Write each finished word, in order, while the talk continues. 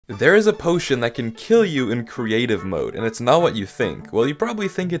There is a potion that can kill you in creative mode, and it's not what you think. Well, you probably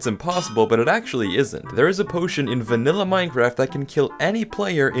think it's impossible, but it actually isn't. There is a potion in vanilla Minecraft that can kill any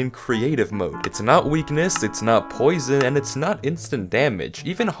player in creative mode. It's not weakness, it's not poison, and it's not instant damage.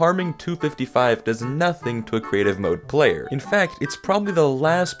 Even harming 255 does nothing to a creative mode player. In fact, it's probably the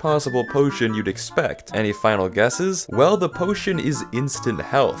last possible potion you'd expect. Any final guesses? Well, the potion is instant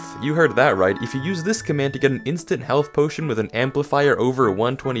health. You heard that right. If you use this command to get an instant health potion with an amplifier over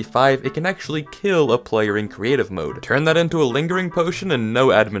 125, it can actually kill a player in creative mode. Turn that into a lingering potion and no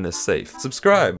admin is safe. Subscribe!